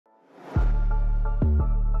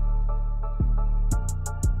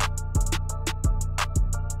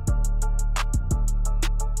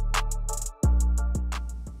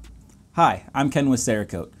Hi, I'm Ken with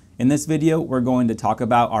Cerakote. In this video, we're going to talk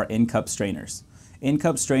about our in-cup strainers.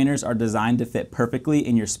 In-cup strainers are designed to fit perfectly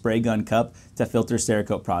in your spray gun cup to filter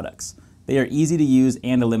Cerakote products. They are easy to use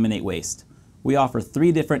and eliminate waste. We offer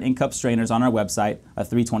 3 different in-cup strainers on our website, a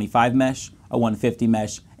 325 mesh, a 150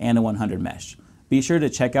 mesh, and a 100 mesh. Be sure to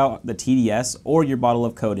check out the TDS or your bottle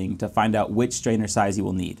of coating to find out which strainer size you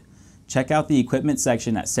will need. Check out the equipment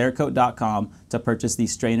section at Cerakote.com to purchase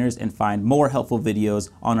these strainers and find more helpful videos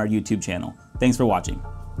on our YouTube channel. Thanks for watching.